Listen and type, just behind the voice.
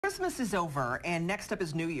Christmas is over, and next up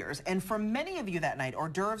is New Year's. And for many of you that night, hors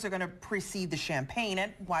d'oeuvres are going to precede the champagne,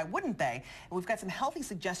 and why wouldn't they? And we've got some healthy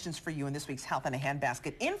suggestions for you in this week's Health in a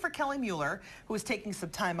Handbasket. In for Kelly Mueller, who is taking some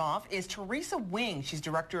time off, is Teresa Wing. She's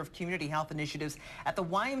Director of Community Health Initiatives at the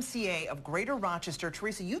YMCA of Greater Rochester.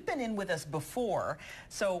 Teresa, you've been in with us before,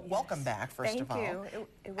 so welcome back, first of all. Thank you.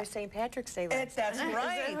 It was St. Patrick's Day last That's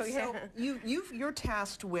right. So, yeah. So you're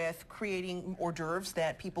tasked with creating hors d'oeuvres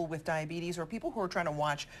that people with diabetes or people who are trying to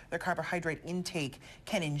watch their carbohydrate intake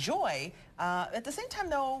can enjoy. At the same time,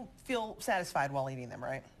 though, feel satisfied while eating them,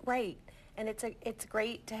 right? Right. And it's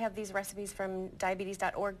great to have these recipes from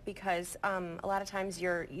diabetes.org because a lot of times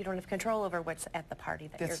you don't have control over what's at the party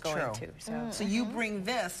that That's you're going true. to. So you bring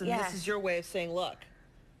this, and this is your way of saying, look,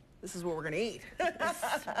 this is what we're going to eat. It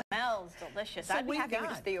smells delicious. So I'd be happy with got-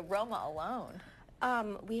 just the aroma alone.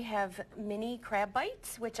 We have mini crab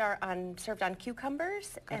bites, which are served on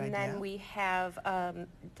cucumbers. Good and idea. then we have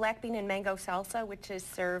black bean and mango salsa, which is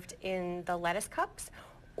served in the lettuce cups.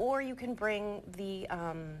 Or you can bring the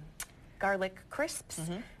garlic crisps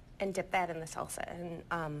and dip that in the salsa.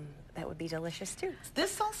 And that would be delicious, too.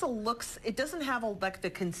 This salsa looks, it doesn't have like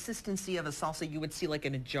the consistency of a salsa you would see like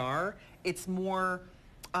in a jar. It's more,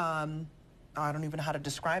 I don't even know how to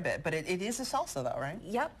describe it, but it is a salsa though, right?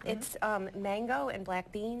 Yep, it's mango and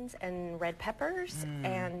black beans and red peppers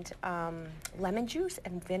and lemon juice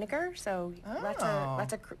and vinegar, so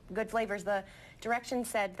lots of good flavors. The directions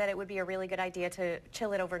said that it would be a really good idea to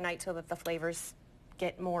chill it overnight so that the flavors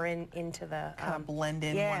get more into the... Kind of blend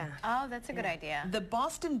in yeah. one. Oh, that's a good idea. The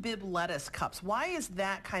Boston Bib lettuce cups, why is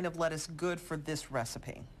that kind of lettuce good for this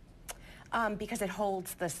recipe? Because it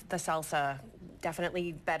holds the salsa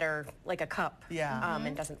definitely better like a cup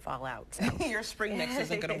and doesn't fall out. So. Your spring mix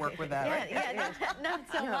isn't going to work with that, right? Yeah, not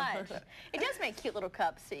so much. It does make cute little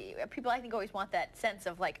cups. People, I think, always want that sense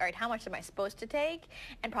of like, all right, how much am I supposed to take?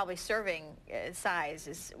 And probably serving size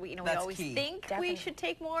is, we always key. think we should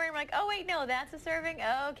take more. And we're like, oh, wait, no, that's a serving?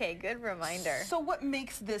 Oh, okay, good reminder. So what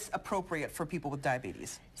makes this appropriate for people with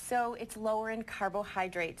diabetes? So it's lower in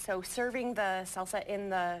carbohydrate. So serving the salsa in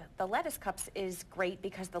the lettuce cups is great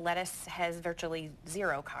because the lettuce has virtually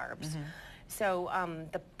zero carbs. So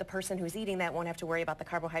the person who's eating that won't have to worry about the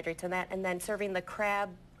carbohydrates in that. And then serving the crab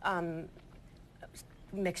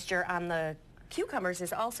mixture on the cucumbers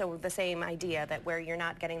is also the same idea, that where you're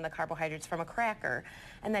not getting the carbohydrates from a cracker.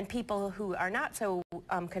 And then people who are not so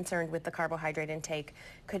concerned with the carbohydrate intake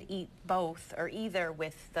could eat both or either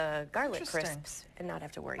with the garlic crisps and not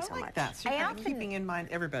have to worry so much. That. So you're kind of keeping in mind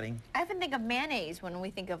everybody. I often think of mayonnaise when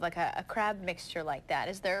we think of like a crab mixture like that.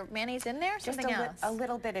 Is there mayonnaise in there or Just something else? a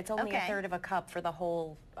little bit. It's only a third of a cup for the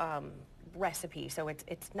whole recipe, so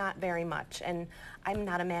it's not very much. And I'm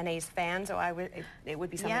not a mayonnaise fan, so it would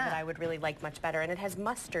be something that I would really like much better. And it has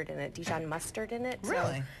mustard in it, Dijon mustard in it.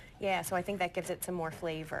 Really? So, yeah, so I think that gives it some more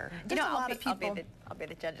flavor. I'll be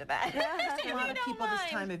the judge of that. There's a lot of people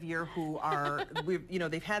this time of year who are,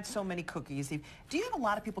 they've had so many cookies. Do you have a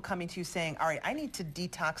lot of people coming to you saying, all right, I need to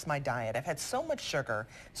detox my diet. I've had so much sugar,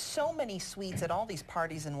 so many sweets at all these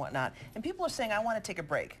parties and whatnot, and people are saying, I want to take a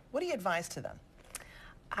break. What do you advise to them?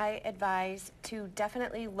 I advise to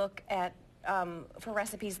definitely look at for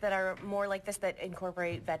recipes that are more like this, that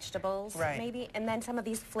incorporate vegetables, maybe, and then some of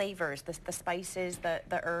these flavors, the spices, the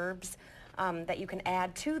herbs that you can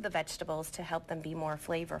add to the vegetables to help them be more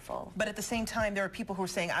flavorful. But at the same time, there are people who are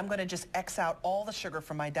saying, I'm going to just X out all the sugar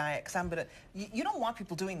from my diet because I'm going to... You don't want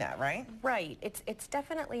people doing that, right? Right. It's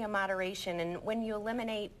definitely a moderation, and when you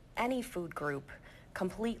eliminate any food group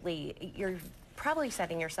completely, you're probably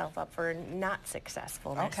setting yourself up for not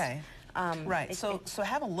successfulness. Okay. Right. So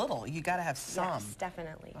have a little. You got to have some. Yes,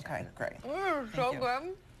 definitely. Okay, great. So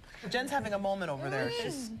good. Jen's having a moment over there.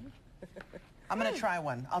 I'm going to try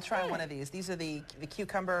one. I'll try one of these. These are the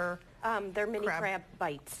cucumber. They're mini crab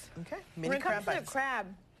bites. Okay. When it comes to crab,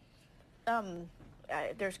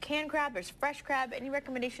 there's canned crab, there's fresh crab. Any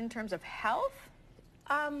recommendation in terms of health?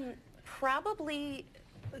 Probably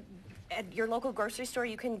at your local grocery store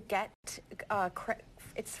you can get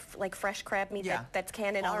it's like fresh crab meat that's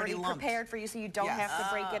canned and already prepared for you, so you don't have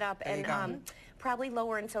to break it up. And probably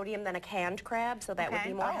lower in sodium than a canned crab, so that would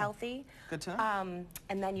be more healthy. Good to know.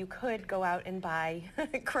 And then you could go out and buy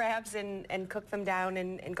crabs and cook them down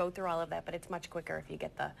and go through all of that, but it's much quicker if you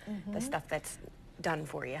get the stuff that's done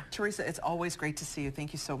for you. Teresa, it's always great to see you.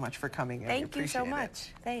 Thank you so much for coming in. Thank you so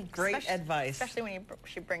much. Thanks. Great advice. Especially when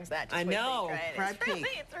she brings that to I know. Right? Crab cake.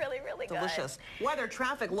 It's really, really delicious. Good. Weather,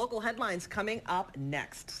 traffic, local headlines coming up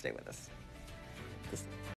next. Stay with us.